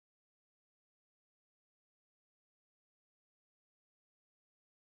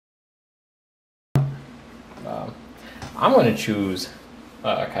I'm going to choose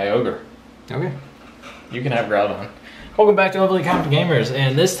Kyogre. Okay. You can have Groudon. Welcome back to Overly Confident Gamers,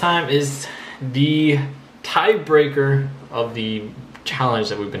 and this time is the tiebreaker of the challenge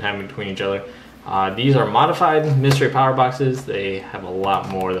that we've been having between each other. These are modified mystery power boxes. They have a lot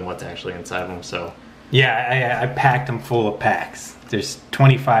more than what's actually inside them, so... Yeah, I packed them full of packs. There's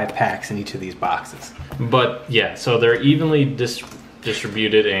 25 packs in each of these boxes. But, yeah, so they're evenly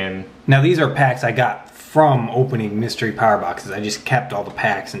distributed, and... Now, these are packs I got from opening mystery power boxes. I just kept all the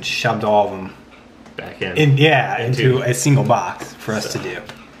packs and shoved all of them back in. Into a single box for us to do.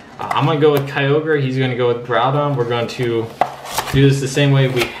 I'm going to go with Kyogre. He's going to go with Groudon. We're going to do this the same way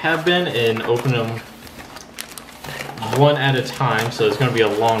we have been and open them one at a time. So it's going to be a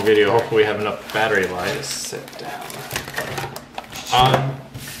long video. Hopefully we have enough battery life. Just sit down.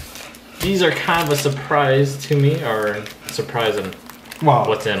 These are kind of a surprise to me, or surprising. Well,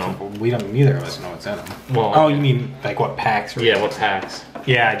 what's in them? We don't. Neither of us know what's in them. Well, oh, you mean like what packs? Yeah, what packs?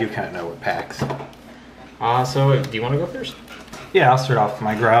 Yeah, I do kind of know what packs. So do you want to go first? Yeah, I'll start off with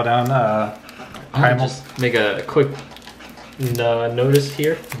my Groudon. I'll just make a quick notice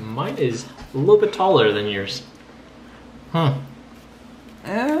here. Mine is a little bit taller than yours. Huh.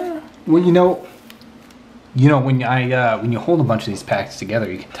 Well, you know when you hold a bunch of these packs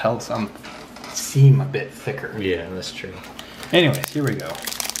together, you can tell some seem a bit thicker. Yeah, that's true. Anyways, here we go.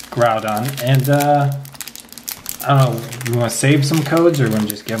 Groudon, and I don't know. You want to save some codes, or you want to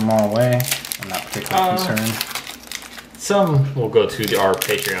just give them all away? I'm not particularly concerned. Some will go to our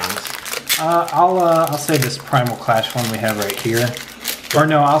Patreons. I'll say this Primal Clash one we have right here. Or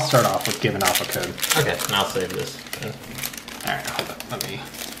no, I'll start off with giving off a code. Okay, and I'll save this. Alright, hold up, let me...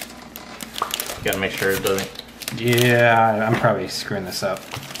 Gotta make sure it doesn't... Yeah, I'm probably screwing this up.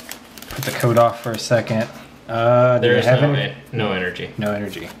 Put the code off for a second. There is no energy. No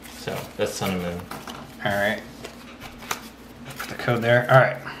energy. So, that's Sun and Moon. Alright. Put the code there.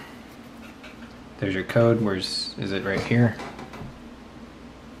 Alright. There's your code. Is it right here?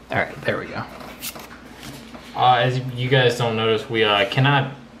 Alright, there we go. As you guys don't notice,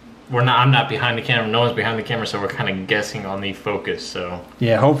 I'm not behind the camera, no one's behind the camera, so we're kind of guessing on the focus, so.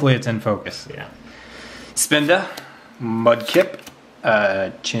 Yeah, hopefully it's in focus. Yeah. Spinda, Mudkip,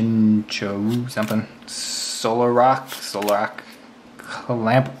 Chinchou, something, Solrock,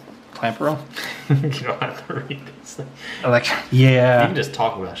 Clamperl. You don't have to read this. Yeah. You can just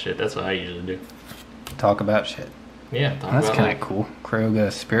talk about shit, that's what I usually do. Talk about shit. Yeah, that's kind of cool.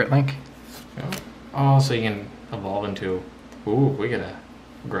 Kyogre Spirit Link. Oh, so you can evolve into... Ooh, we get a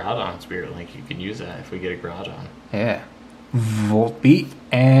Groudon Spirit Link. You can use that if we get a Groudon. Yeah. Volbeat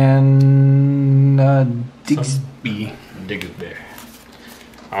and Diggsby. Diggsby.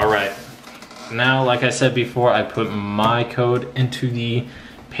 Alright. Now, like I said before, I put my code into the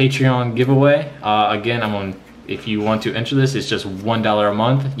Patreon giveaway. Again, if you want to enter this, it's just $1 a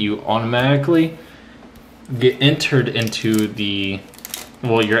month. You automatically get entered into the...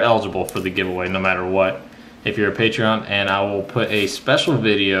 Well, you're eligible for the giveaway no matter what if you're a Patreon, and I will put a special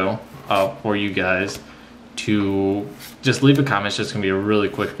video up for you guys to just leave a comment. It's just gonna be a really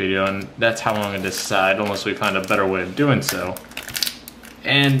quick video, and that's how I'm gonna decide unless we find a better way of doing so.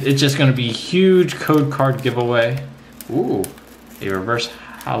 And it's just gonna be a huge code card giveaway. Ooh, a reverse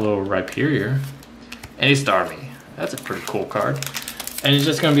hollow Rhyperior, a Starmie. That's a pretty cool card. And it's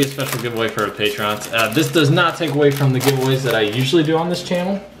just going to be a special giveaway for our Patrons. This does not take away from the giveaways that I usually do on this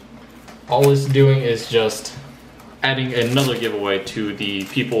channel. All it's doing is just adding another giveaway to the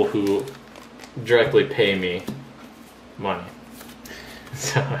people who directly pay me money.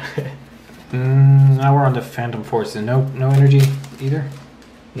 So now we're on to Phantom Force. And no energy either?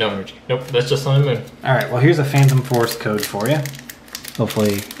 No energy. Nope, that's just Sun and Moon. Alright, well here's a Phantom Force code for you.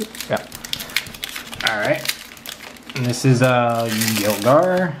 Hopefully, yeah. Alright. And this is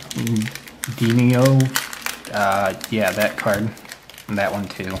Gilgar, Dinio, yeah, that card, and that one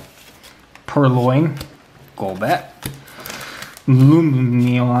too. Purloin, Golbat,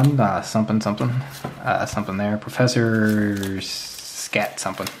 Lumineon, something there. Professor Scat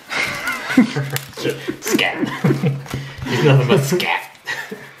something. Scat. He's nothing but scat.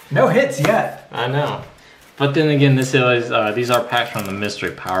 No hits yet. I know. But then again, these are packs from the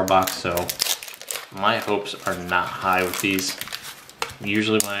mystery power box, so my hopes are not high with these.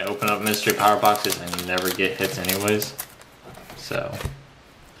 Usually when I open up mystery power boxes, I never get hits anyways. So,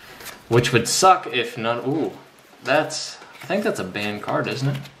 which would suck if none. Ooh, I think that's a banned card, isn't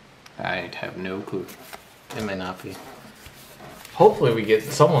it? I have no clue. It may not be. Hopefully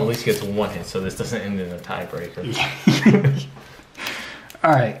someone at least gets one hit, so this doesn't end in a tiebreaker.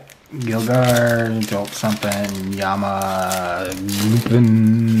 All right. Gilgar, Jolt something, Yama,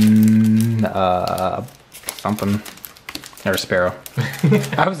 Lupin, something, Or Sparrow.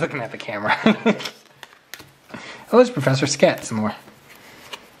 I was looking at the camera. Oh, there's Professor Scat some more.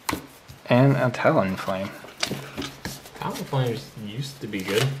 And a Talonflame. Talonflames used to be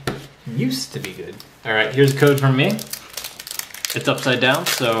good. Used to be good. All right, here's a code from me. It's upside down,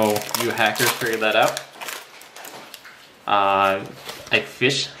 so you hackers figure that out. A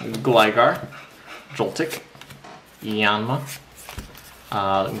fish, Gligar, Joltik, Yanma,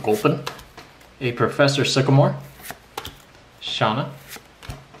 Gulpin, a Professor Sycamore, Shauna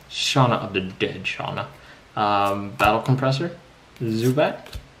of the dead Shauna, Battle Compressor, Zubat,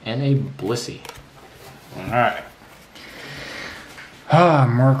 and a Blissey. Alright.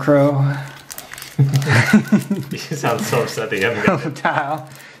 Murkrow. You sound so upset that you haven't got it. Tile.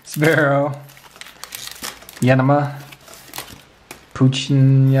 Sparrow. Yanma.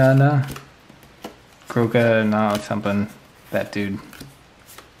 Puchinyana. Croca, no, it's something. That dude.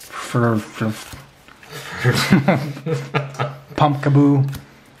 Pumpkaboo.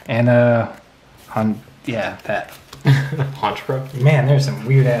 And yeah, that. Honchkrow. Man, there's some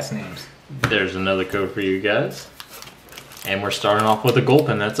weird ass names. There's another code for you guys. And we're starting off with a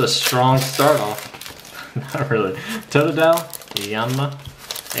Gulpin. That's a strong start off. Not really. Totodile, Yanma,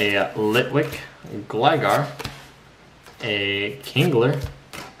 a Litwick, Gligar, a Kingler,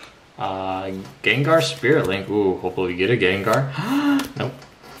 Gengar Spirit Link. Ooh, hopefully we get a Gengar. Nope.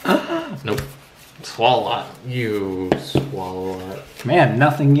 Nope. Swallow. You Swallow. Man,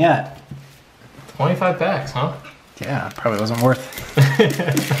 nothing yet. 25 packs, huh? Yeah, probably wasn't worth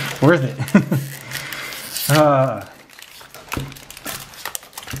it.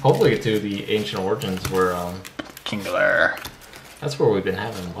 Hopefully get to the Ancient Origins where Kingler. that's where we've been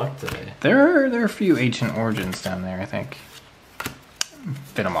having luck today. There are a few Ancient Origins down there, I think.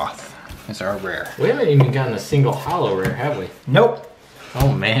 Venomoth is our rare. We haven't even gotten a single hollow rare, have we? Nope.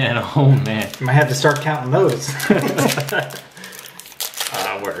 Oh man, oh man. Might have to start counting those.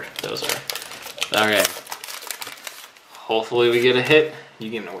 Where those are. Okay. Hopefully we get a hit. You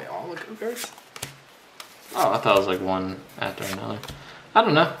giving away all the code cards? Oh, I thought it was like one after another. I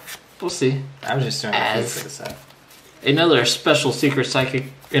don't know. We'll see. I was just doing As- for the set. Another special secret psychic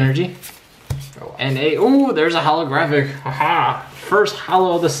energy. Oh, wow. And there's a holographic. Haha. First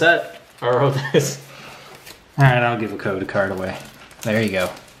hollow of the set. Or of this. Alright, I'll give a code card away. There you go.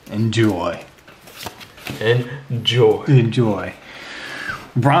 Enjoy. Enjoy. Enjoy.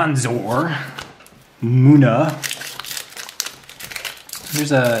 Bronzor. Muna.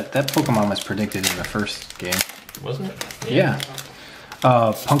 That Pokemon was predicted in the first game. Wasn't it? Yeah.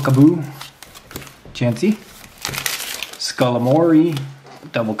 Punkaboo. Chansey. Skullamori.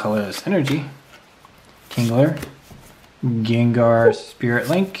 Double colorless energy. Kingler. Gengar Spirit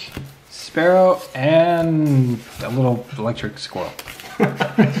Link. Sparrow. And a little electric squirrel.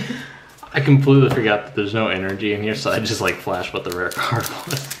 I completely forgot that there's no energy in here, so I just like flashed what the rare card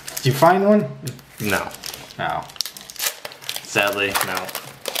was. Did you find one? No. No. Sadly, no.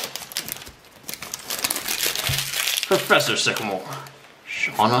 Professor Sycamore,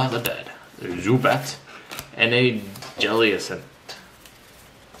 Shauna the Dead, Zubat, and a Jellicent.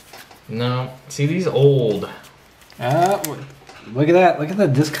 No, see these old. Look at that. Look at the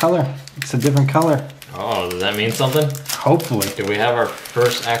discolor. It's a different color. Oh, does that mean something? Hopefully. Do we have our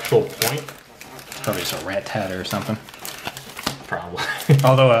first actual point? Probably just a rat tat or something. Probably.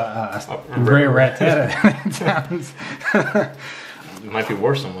 Although a rare rat tat sounds. Might be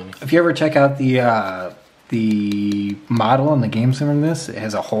worse than one. If you ever check out the model in the game sim in this, it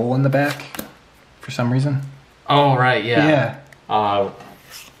has a hole in the back for some reason. Oh right, yeah. Yeah.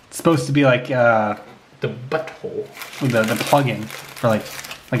 It's supposed to be like The butthole. the plug-in for like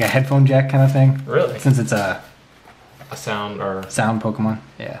a headphone jack kind of thing. Really? Since it's a A sound or... sound Pokemon.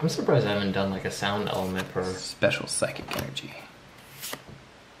 Yeah. I'm surprised I haven't done like a sound element for... Special psychic energy.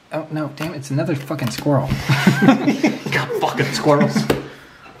 Oh no, damn, it's another fucking squirrel. God fucking squirrels.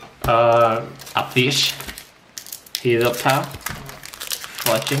 A fish. Heat up tile.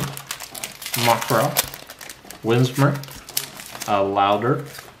 Fletching. Mokro. Whimsmer. A Louder.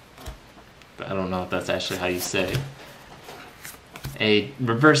 I don't know if that's actually how you say it. A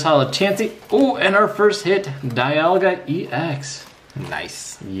reverse hollow Chansey. Oh, and our first hit, Dialga EX.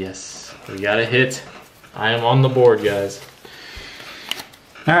 Nice. Yes, we got a hit. I am on the board, guys.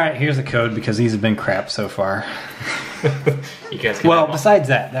 Alright, here's a code because these have been crap so far. You guys can Well, have besides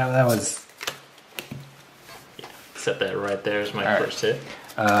that was set that right there as my All right. first hit.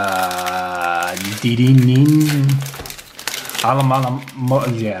 Didi Nin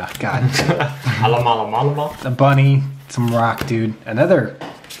Alamala yeah, God. Alama. A bunny, some rock dude. Another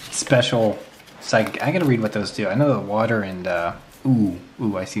special psychic. I gotta read what those do. I know the water and ooh,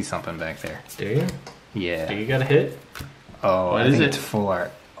 I see something back there. Do you? Do Yeah. you got a hit? Oh, What I is think it? it's full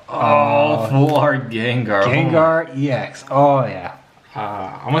art. Oh, full art Gengar. Gengar EX. Oh, yeah.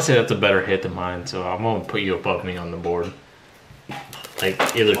 I'm gonna say that's a better hit than mine, so I'm gonna put you above me on the board.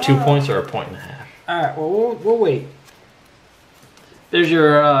 Like either 2 points or a point and a half. Alright, well, we'll wait. There's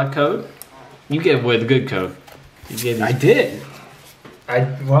your code. You gave away the good code. You gave me I did. I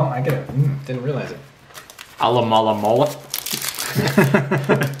get it. Didn't realize it. Alamala Mola.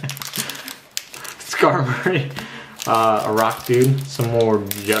 Skarmory. A rock dude. Some more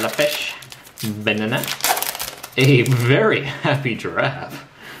jellyfish. Banana. A very happy giraffe.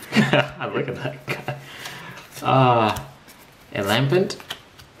 Look at that guy. A Lampent.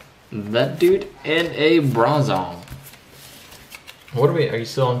 That dude. And a Bronzong. What are we? Are you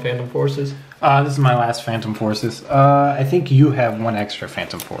still on Phantom Forces? This is my last Phantom Forces. I think you have one extra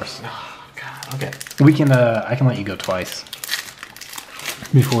Phantom Force. Oh, God. Okay. We can, I can let you go twice.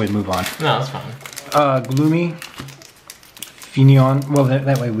 Before we move on. No, that's fine. Gloomy. Finion. Well,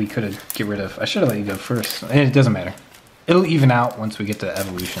 that way we could get rid of... I should have let you go first. It doesn't matter. It'll even out once we get to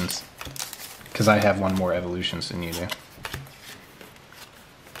evolutions. Because I have one more evolutions than you do.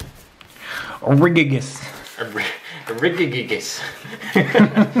 Rigigus. Rigigigus.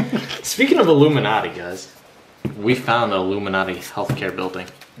 Speaking of Illuminati, guys, we found the Illuminati healthcare building.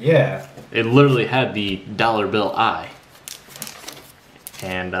 Yeah. It literally had the dollar bill eye.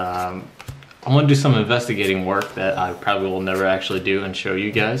 And I'm going to do some investigating work that I probably will never actually do and show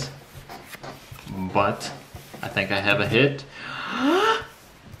you guys. But I think I have a hit.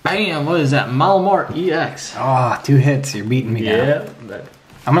 Bam! What is that? Malamar EX. Oh, 2 hits. You're beating me now. That,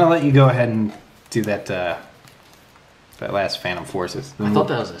 I'm going to let you go ahead and do that that last Phantom Forces. I thought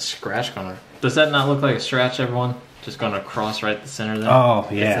that was a scratch corner. Does that not look like a scratch, everyone? Just going to cross right the center there? Oh,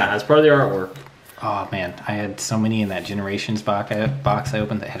 It's yeah. not. It's part of the artwork. Oh, man. I had so many in that Generations box I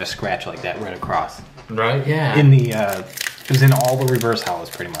opened that had a scratch like that right across. Right? Yeah. In the, it was in all the reverse hollows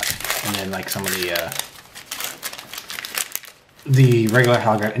pretty much. And then like some of the regular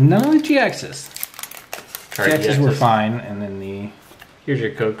hologram. And none of the GXs. GXs were fine, and then the... Here's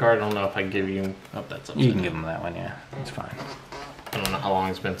your code card. I don't know if I give you... Oh, that's upside You can give them that one, yeah. It's fine. I don't know how long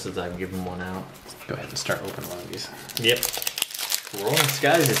it's been since I've given one out. Go ahead and start opening one of these. Yep. Rolling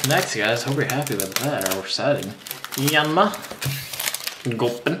Skies is next, guys. Hope you're happy with that. Or we're excited. Yanma.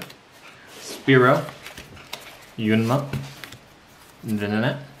 Gulpin. Spiro. Yunma.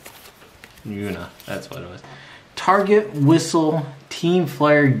 Venonat. Yuna. That's what it was. Target Whistle Team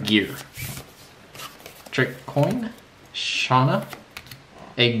Flyer Gear. Trick Coin. Shauna.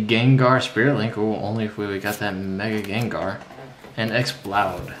 A Gengar Spirit Link. Ooh, only if we got that Mega Gengar. And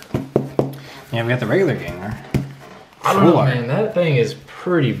Exploud. Yeah, we got the regular Gengar. I don't know, man. That thing is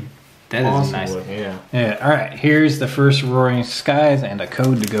pretty That is awesome nice. looking, yeah. Yeah, alright. Here's the first Roaring Skies and a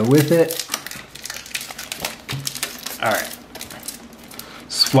code to go with it. Alright.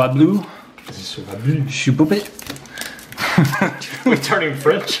 Swablu. Shupupit. We're turning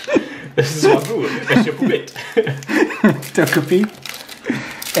French. This is what we Togepi.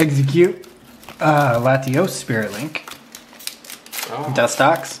 Execute. Latios, Spirit Link. Oh.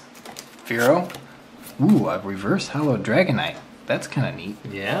 Dustox. Fearow. Ooh, a reverse hollow Dragonite. That's kind of neat.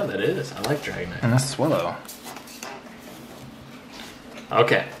 Yeah, that is. I like Dragonite. And a Swallow.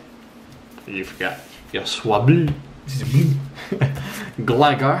 Okay. You forgot. Your Swablu.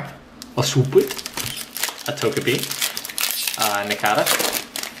 Gligar. A Swupit. A Togepi. Nikata.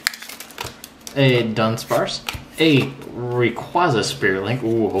 A Dunsparce. A Rayquaza Spirit Link.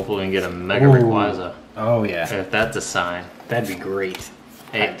 Ooh, hopefully we can get a Mega Ooh. Rayquaza. Oh, yeah. If that's a sign. That'd be great.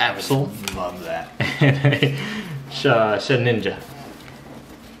 A Absol. Love that. And a Shedinja.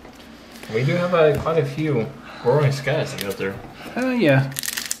 We do have quite a few Roaring Skies to go through. Yeah.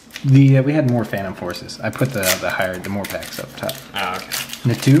 We had more Phantom Forces. I put the more packs up top. Oh, okay.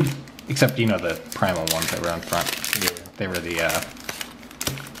 And the 2, except the primal ones that were on front. Yeah. They were the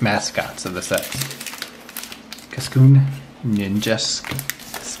mascots of the sets. Cascoon, Ninjask,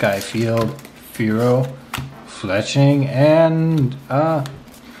 Skyfield, Fearow, Fletching, and I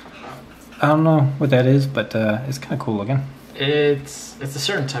don't know what that is, but it's kind of cool looking. It's a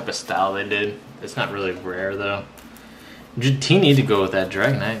certain type of style they did. It's not really rare though. T need to go with that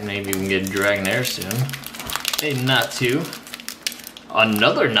Dragonite. Maybe we can get Dragonair soon. A Natu.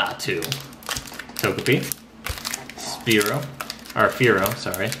 Another Natu. Togepi. Spearow. Or Fearow,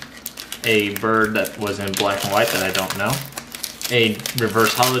 sorry. A bird that was in black and white that I don't know. A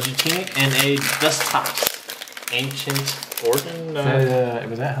reverse Hologene and a Dustox. Ancient Origin?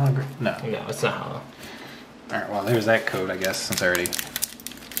 Was that hologram? No. No, it's not hollow. Alright, well, there's that code, I guess, since I already...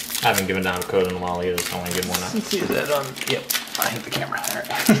 I haven't given down a code in a while either, so I want to give one out. See that on... Yep, I hit the camera.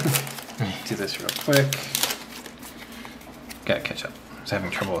 Alright. Do this real quick. Gotta catch up. I was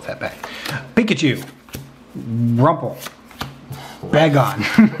having trouble with that back. Pikachu. Rumple. Bagon.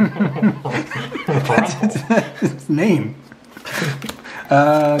 That's its name.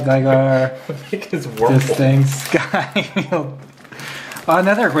 Gligar. I think it's This Wurmple. thing. Sky.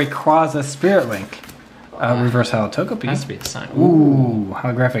 Another Rayquaza Spirit Link. Reverse Hollow Togepi. Has to be a sign. Ooh,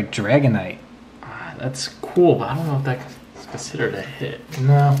 holographic Dragonite. That's cool, but I don't know if that's considered a hit.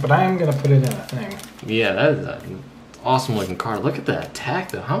 No, but I am gonna put it in a thing. Yeah, that is an awesome looking card. Look at that attack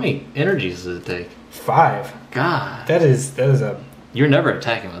though. How many energies does it take? 5. God. That is a You're never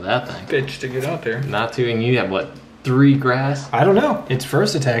attacking with that thing. bitch to get out there. Not to, and you have what, 3 grass? I don't know. Its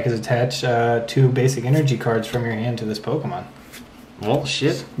first attack is attach 2 basic energy cards from your hand to this Pokemon. Well,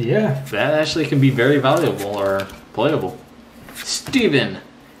 shit. Yeah. That actually can be very valuable or playable. Steven.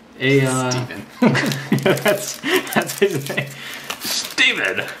 Steven. that's his name.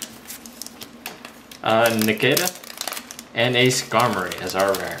 Steven. Nikita. And a Skarmory as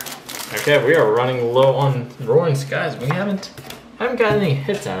our rare. Okay, we are running low on Roaring Skies. We haven't got any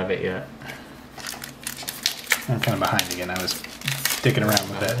hits out of it yet. I'm kind of behind again. I was sticking around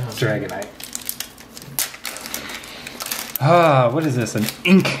with that Dragonite. What is this? An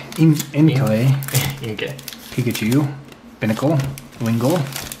Inkay, Okay. Pikachu, Binnacle, Wingull,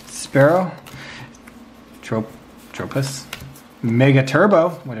 Sparrow, Tropus, Mega Turbo,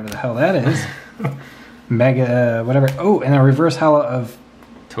 whatever the hell that is. Mega, whatever. Oh, and a reverse hollow of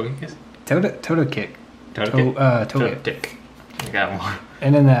Togekiss? Togekick. Togetic. I got one.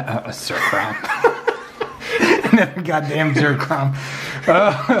 And then that, Zergrom. Another goddamn Zergrom.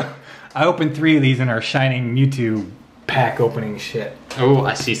 I opened 3 of these in our Shining Mewtwo pack opening shit. Oh,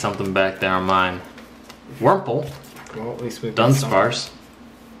 I see something back there on mine. Wurmple. Well, at least we've got some. Dunsparce.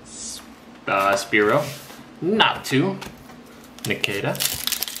 Spearow. Natu. Nikita.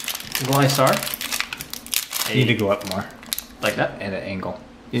 Glisar. You need to go up more Like that? at an angle.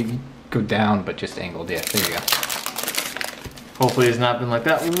 You go down, but just angled. Yeah, there you go. Hopefully it's not been like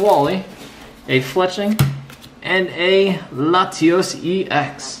that. Wally. A Fletching. And a Latios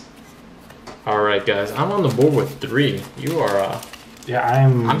EX. Alright guys, I'm on the board with 3. You are, Yeah,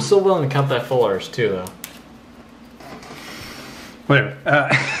 I'm... I'm still willing to count that full R's too though. Whatever.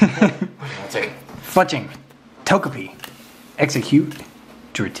 I'll take it. Fletching. Togepi. Execute.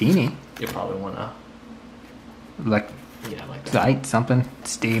 Dratini. You probably wanna... Like... Yeah, like that. Light something.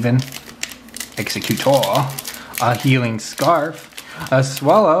 Steven. Executor. A Healing Scarf. A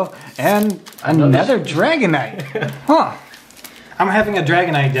Swallow. And another Dragonite. Huh. I'm having a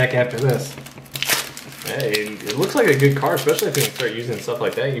Dragonite deck after this. Hey, it looks like a good card, especially if you can start using stuff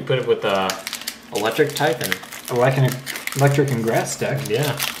like that. You put it with electric type and... Electric and Grass deck.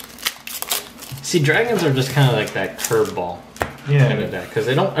 Yeah. See, dragons are just kind of like that curveball Yeah. kind of deck, because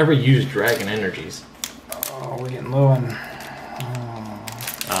they don't ever use dragon energies. Oh, we're getting low on...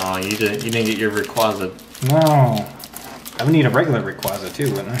 Oh, you didn't get your Rayquaza. No. I would need a regular Rayquaza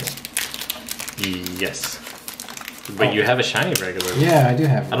too, wouldn't I? Yes. But you have a shiny regular. Yeah, I do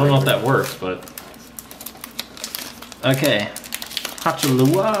have. I don't know if that works, but... Okay.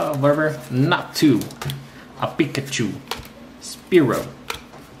 Hachalua, whatever. Natu. A Pikachu. Spearow.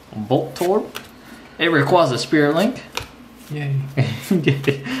 Voltorb. A Rayquaza Spirit Link. Yay.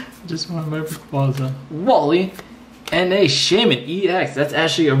 Just one of my Rayquaza. Wally. And a Shaman EX. That's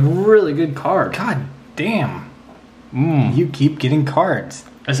actually a really good card. God damn. You keep getting cards.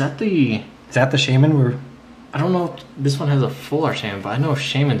 Is that the... Is that the Shaman we're... I don't know if this one has a full art Shaman, but I know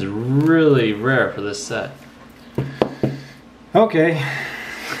Shaman's really rare for this set. Okay.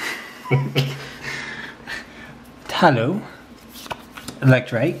 Hello.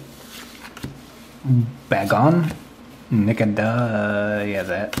 Electrite. Bagon. Nikita. Yeah,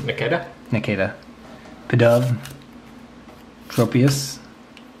 that. Nikita. Pidove. Tropius.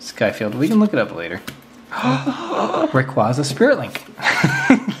 Skyfield. We can look it up later. Rayquaza Spirit Link.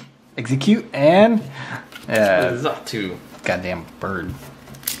 Execute and... Zatu. Goddamn bird.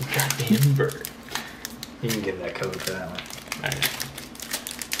 Goddamn bird. You can give that code for that one.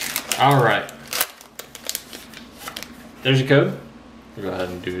 Alright. There's your code. We'll go ahead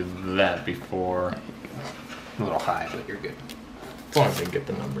and do that before... A little high, but you're good. As long as I get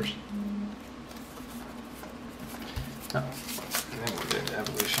the numbers. Oh. And then we'll get to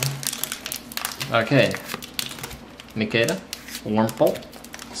evolution. Okay. Nikita. Wurmple.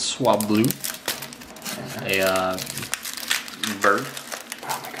 Swablu. A bird.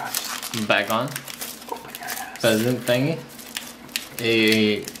 Oh my gosh. Bagon. Open your ass. Pheasant thingy.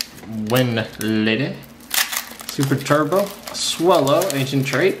 A Wind Lady. Super Turbo. Swallow. Ancient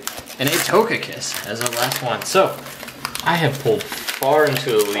Trait. And a Togekiss as our last one. So, I have pulled far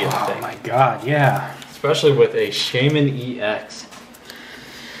into the lead, I Oh think. my god, yeah. Especially with a Shaman EX.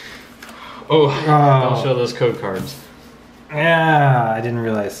 Oh, don't show those code cards. Yeah, I didn't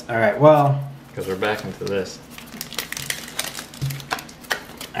realize. All right, well. Because we're back into this.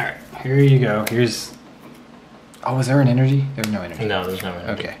 All right, here you go. Here's. Oh, was there an energy? There's no energy. No, there's no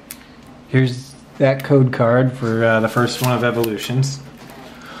energy. Okay. Here's that code card for the first one of evolutions.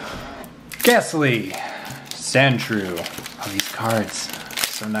 Ghastly, Sandshrew. Oh, these cards,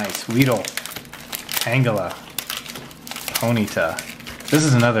 so nice. Weedle, Tangela, Ponyta. This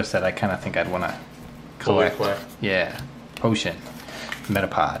is another set I kind of think I'd want to collect. Yeah. Potion,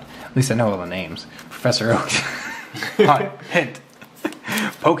 Metapod. At least I know all the names. Professor Oak. Hot Hint.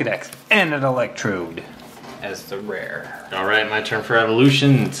 Pokedex. And an Electrode as the rare. Alright, my turn for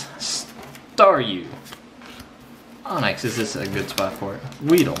evolutions. Staryu. Onyx, is this a good spot for it?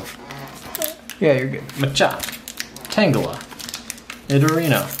 Weedle. Yeah, you're good. Machop. Tangela.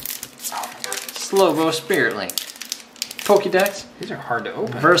 Nidorino. Slobo Spirit Link. Pokédex. These are hard to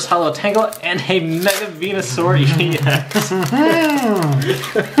open. Reverse Hollow Tangela and a Mega Venusaur EX.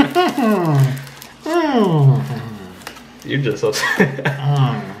 You're just upset.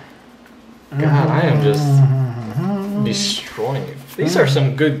 God, I am just destroying you. These are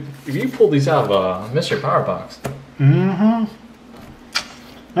some good. If you pull these out of Mystery Power Box.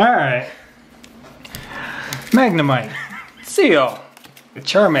 Alright. Magnemite. Seal.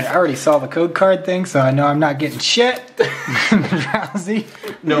 Charmin. I already saw the code card thing, so I know I'm not getting shit. Drowsy.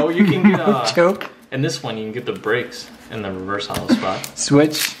 No, you can get Choke. And this one, you can get the brakes in the reverse hollow spot.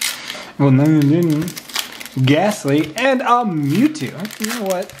 Switch. Well, no. Ghastly. And a Mewtwo. You know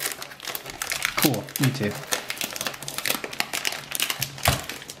what? Cool. Mewtwo.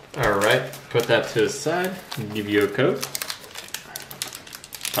 Alright, put that to the side and give you a code.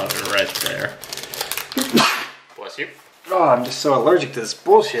 Probably right there. Bless you. Oh, I'm just so allergic to this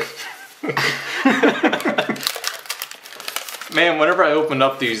bullshit. Man, whenever I opened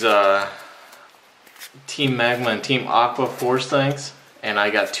up these Team Magma and Team Aqua Force things, and I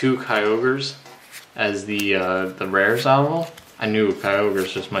got 2 Kyogres as the rares out of them, I knew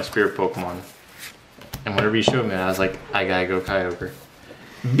Kyogre's just my spirit Pokemon. And whenever you showed me that, I was like, I gotta go Kyogre.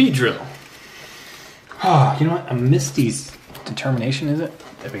 Beedrill. Oh, you know what? A Misty's determination, is it?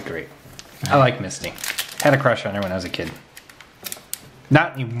 That'd be great. I like Misty. Had a crush on her when I was a kid.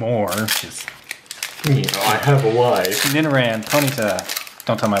 Not anymore. Just You know, I have a wife. Nidoran, Ponyta.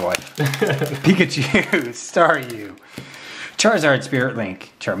 Don't tell my wife. Pikachu, Staryu, Charizard, Spirit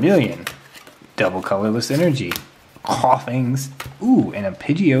Link, Charmeleon, Double Colorless Energy, Coughings, ooh, and a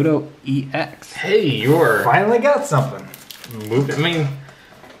Pidgeotto EX. Hey, you're Finally got something. moved. I mean,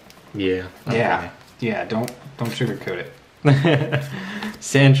 yeah. Yeah. Don't sugarcoat it.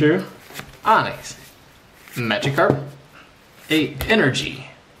 Sandshrew, Onyx, Magikarp, a Energy,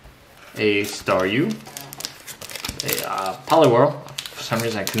 a Staryu, a Poliwhirl. For some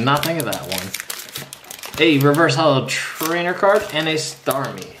reason, I could not think of that one. A Reverse Hollow Trainer card and a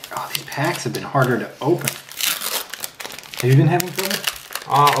Starmie. Oh, these packs have been harder to open. Have you been having trouble?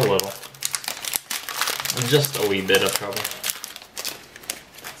 A little. Just a wee bit of trouble.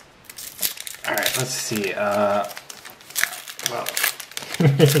 Alright, let's see. Well,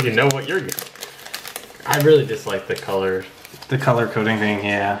 you know what you're getting. I really dislike the color. the color coding thing,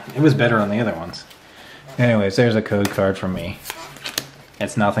 yeah. It was better on the other ones. Anyways, there's a code card from me.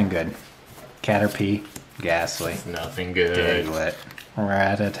 It's nothing good. Caterpie, Ghastly, Nothing good. Diglett,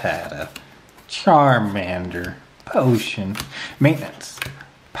 Rattata, Charmander, Potion, Maintenance,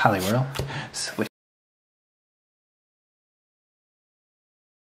 Poliwhirl, Switch.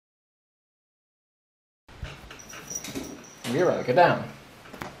 You're right, go down.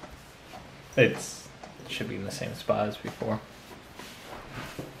 It should be in the same spot as before.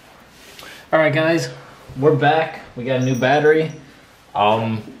 Alright guys, we're back. We got a new battery.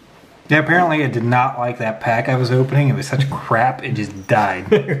 Yeah, apparently I did not like that pack I was opening. It was such crap, it just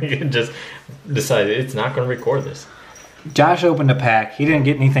died. You just decided it's not going to record this. Josh opened a pack. He didn't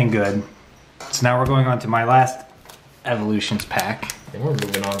get anything good. So now we're going on to my last Evolutions pack. Then we're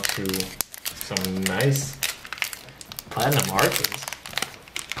moving on to some nice Platinum Arceus.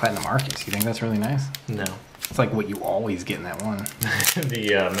 Platinum Arceus. You think that's really nice? No. It's like what you always get in that one.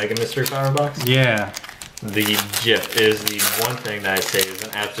 The Mega Mystery Power Box. Yeah. The GIF is the one thing that I say is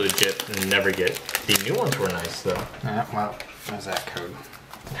an absolute GIF and never get. The new ones were nice though. Well, there's that code.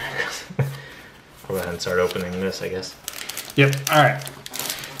 I'll go ahead and start opening this, I guess. Yep. All right.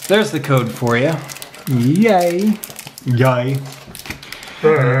 There's the code for you. Yay. Yay.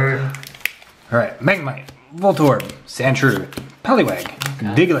 All right. Magnemite, Voltorb, Sandshrew, Poliwag,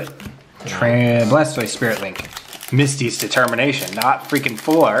 Diglett, Blastoise, Spirit Link, Misty's Determination, not freaking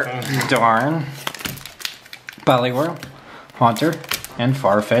full art. Darn. Poliwhirl, Haunter, and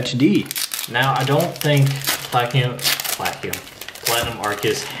Farfetch D. Now, I don't think Platinum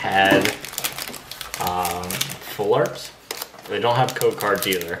Arceus had full arts. They don't have code cards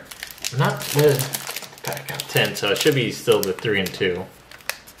either. Not the pack out 10, so it should be still the 3 and 2.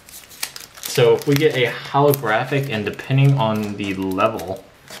 So if we get a holographic, and depending on the level,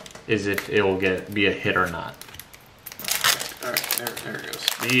 is if it will be a hit or not. Alright, there it goes.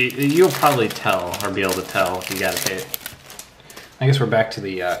 You'll probably tell, or be able to tell if you got a hit. I guess we're back to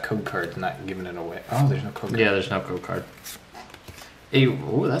the code card, not giving it away. Oh, there's no code card. Yeah, there's no code card. Hey,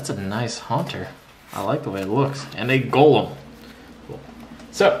 ooh, that's a nice Haunter. I like the way it looks. And a Golem. Cool.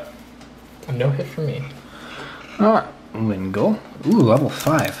 So, a no hit for me. Alright, Wingull. Ooh, level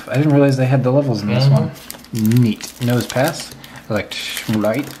 5. I didn't realize they had the levels in this one. Neat. Nose Pass,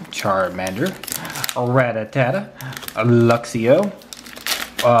 Electrite, Charmander, Rattata, Luxio,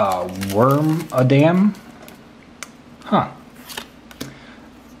 Wormadam. Huh.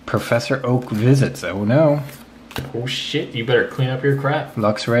 Professor Oak visits. Oh no. Oh shit, you better clean up your crap.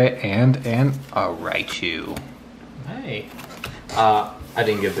 Luxray and an Raichu. Hey. I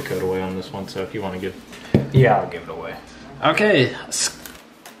didn't give the code away on this one, so if you want to give... Yeah, I'll give it away. Okay.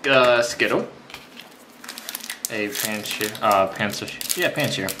 Skittle. A Pansear.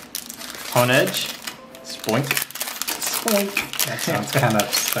 Honedge. Spoink. That sounds kind of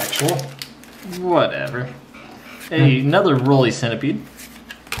sexual. Whatever. Another Roly Centipede.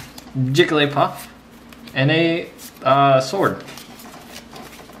 Jigglypuff. And a sword.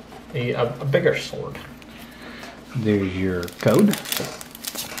 A bigger sword. There's your code.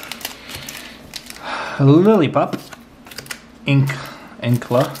 Lillipup.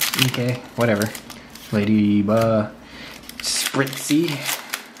 Inkla. Okay, whatever. Ladybug. Spritzy,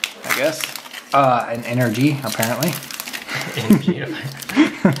 I guess. An energy, apparently. Energy.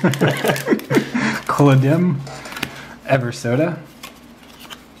 Clodim. Eversoda.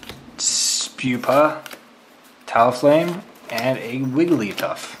 Spupa. Talaflame. And a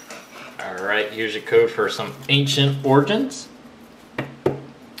Wigglytuff. Alright, here's your code for some Ancient Origins.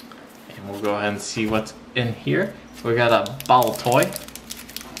 And we'll go ahead and see what's in here. We got a Baltoy.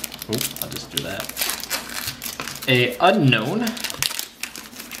 Oop, I'll just do that. A Unknown.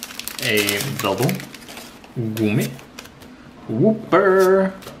 A Bubble. Goomy.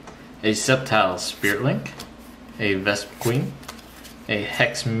 Whooper. A Sceptile Spirit Link. A Vespiquen. A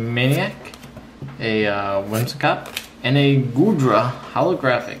Hexmaniac. A Whimsicott. And a Goodra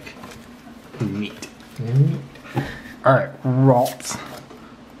holographic. Neat. Alright, Ralts.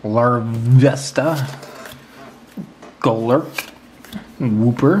 Larvesta. Golurk.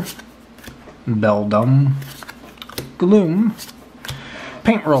 Whooper. Beldum. Gloom.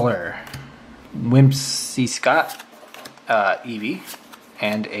 Paint Roller. Whimsy Scott. Eevee.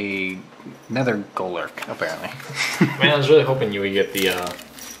 And another Golurk, apparently. Man, I was really hoping you would get the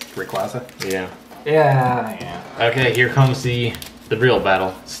Rayquaza? Yeah. Yeah. Okay, here comes the real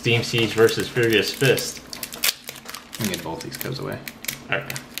battle. Steam Siege versus Furious Fist. Let me get both these codes away.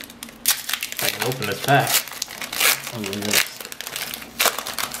 Okay. If I can open this pack. Oh, look at this.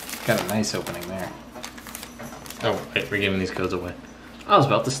 Got a nice opening there. Oh, wait, we're giving these codes away. I was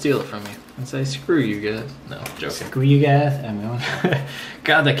about to steal it from you and say, screw you guys. No, joking. Screw you guys. I'm going.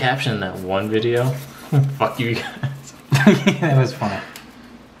 God, the caption in that one video. Fuck you guys. That was funny.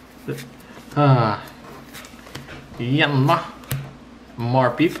 Yamma.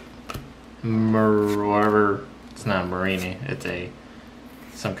 Marpeep. Whatever. It's not a Marini. It's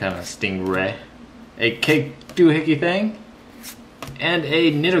some kind of stingray. A cake doohickey thing. And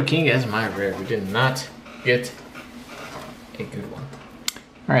a Nidoking as my rare. We did not get a good one.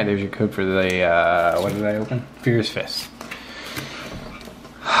 Alright, there's your code for the, what did I open? Furious Fist.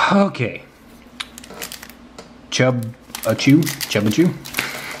 Okay. Chubachu.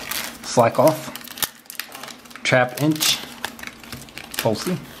 Slack Off. Trap Inch.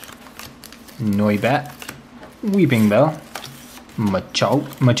 Pulsey. Noibat. Weeping Bell.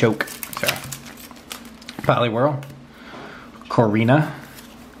 Machoke. Sorry. Poliwhirl. Corina.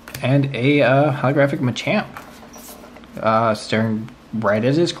 And a holographic Machamp. Staring right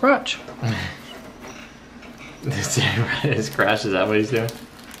at his crotch. Staring right at his crotch, is that what he's doing?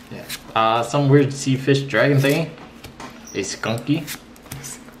 Yeah. Some weird sea fish dragon thingy. A Skunky.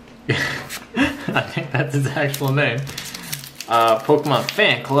 I think that's his actual name. Pokemon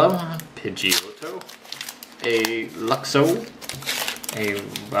Fan Club. Pidgeotto. A Luxo. A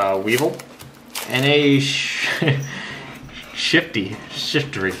Weevil. And a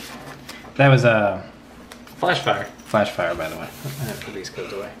Shiftery. That was a Flashfire. Flashfire, by the way. I have to put these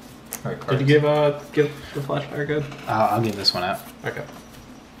codes away. Did you give the Flashfire code? I'll give this one out. Okay.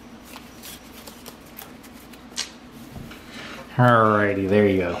 Alrighty, there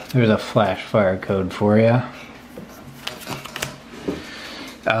you go. There's a flash fire code for you.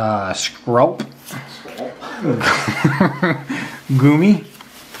 Skrulp. Goomy.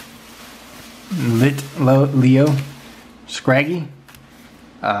 Leo. Scraggy.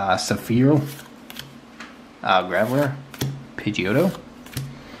 Saphiro. Graveler. Pidgeotto.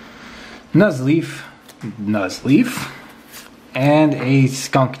 Nuzleaf. And a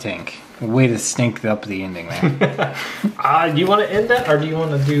Skunk Tank. Way to stink up the ending there. Do you want to end that, or do you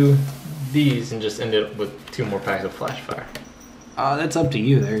want to do these and just end it with 2 more packs of Flash Fire? That's up to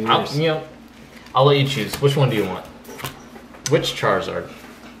you. There you go. I'll let you choose. Which one do you want? Which Charizard?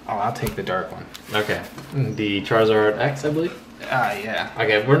 Oh, I'll take the dark one. Okay, the Charizard X, I believe. Yeah.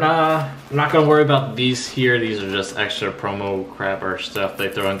 Okay, we're not gonna worry about these here. These are just extra promo crap or stuff they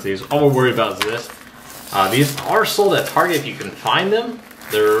throw into these. All we're worried about is this. These are sold at Target if you can find them.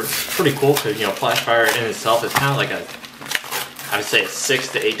 They're pretty cool because, you know, Flash Fire in itself is kind of like I would say a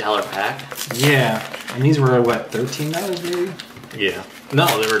 $6 to $8 pack. Yeah, and these were what, $13 maybe? Yeah. No,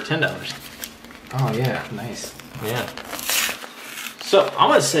 they were $10. Oh yeah, nice. Yeah. So I'm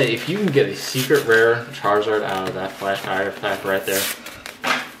gonna say if you can get a secret rare Charizard out of that Flash Fire pack right there,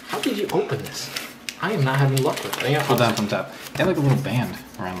 how did you open this? I am not having luck with it. Pull down from top. They have like a little band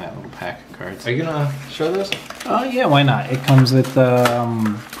around that little pack of cards. Are you gonna show this? Oh yeah, why not? It comes with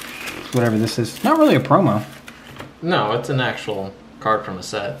whatever this is. Not really a promo. No, it's an actual card from a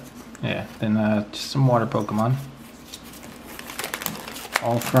set. Yeah, then just some water Pokemon.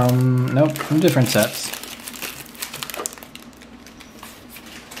 All from different sets.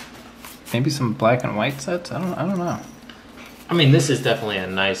 Maybe some black and white sets. I don't know. I mean, this is definitely a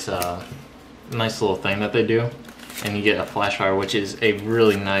nice little thing that they do, and you get a Flash Fire, which is a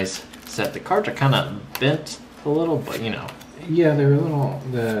really nice set. The cards are kind of bent a little, but you know. Yeah, they're a little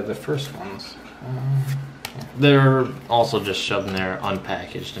the first ones. Yeah. They're also just shoved in there,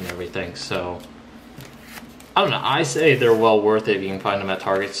 unpackaged and everything. So I don't know. I say they're well worth it if you can find them at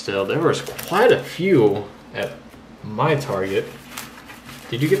Target still. There was quite a few at my Target.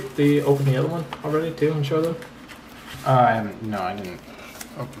 Did you get open the other one already too and show them? No, I didn't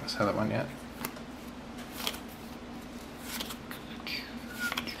open this other one yet.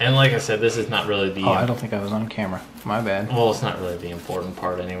 And like I said, this is not really the... Oh, I don't think I was on camera. My bad. Well, it's not really the important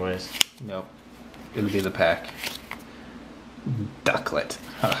part anyways. Nope. It'll be the pack. Ducklet.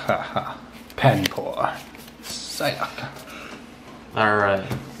 Ha ha ha. Panpour. Psyduck. Alright.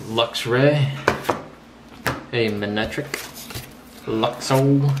 Luxray. A Manectric.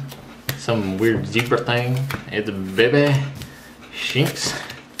 Luxo. Some weird zebra thing. It's Bebe. Shinx.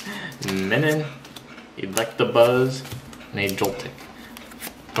 Menin. Electabuzz. And a Joltik.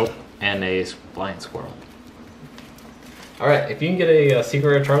 Oh, and a Blind Squirrel. Alright, if you can get a secret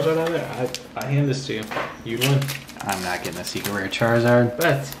rare Charizard out of there, I hand this to you. You win. I'm not getting a secret rare Charizard.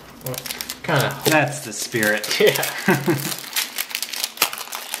 That's kind of... That's the spirit. Yeah.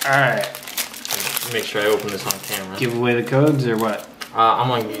 Alright. Make sure I open this on camera. Give away the codes or what?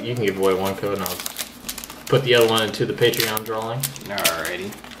 You can give away one code and I'll put the other one into the Patreon drawing.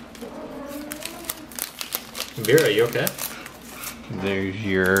 Alrighty. Vera, you okay? There's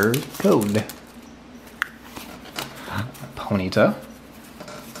your code. Ponyta.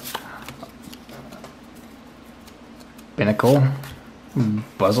 Pinnacle.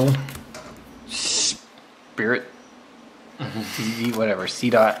 Buzzle. Spirit. Whatever.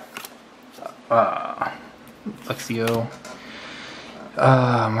 C-Dot. Luxio.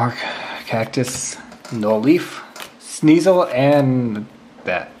 Mark. Cactus. No Leaf. Sneasel. And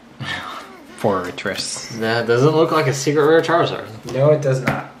that. Fortress. That doesn't look like a secret rare Charizard. No, it does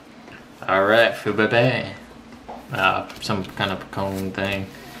not. Alright, Fubebe. Some kind of cone thing.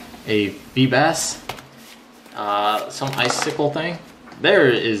 A Feebas. Some Icicle thing.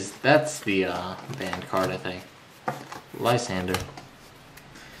 That's the band card, I think. Lysander.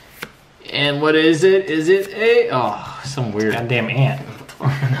 And what is it? Is it some weird goddamn ant.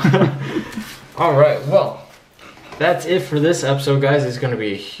 Alright, well. That's it for this episode, guys. It's going to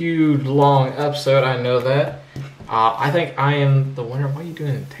be a huge, long episode. I know that. I think I am the winner. What are you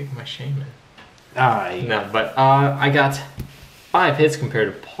doing taking my Shaman? No, but I got 5 hits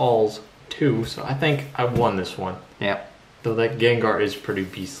compared to Paul's 2, so I think I won this one. Yep. Though that Gengar is pretty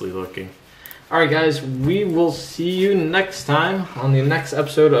beastly looking. Alright, guys. We will see you next time on the next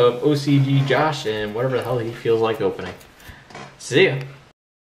episode of OCG Josh and whatever the hell he feels like opening. See ya.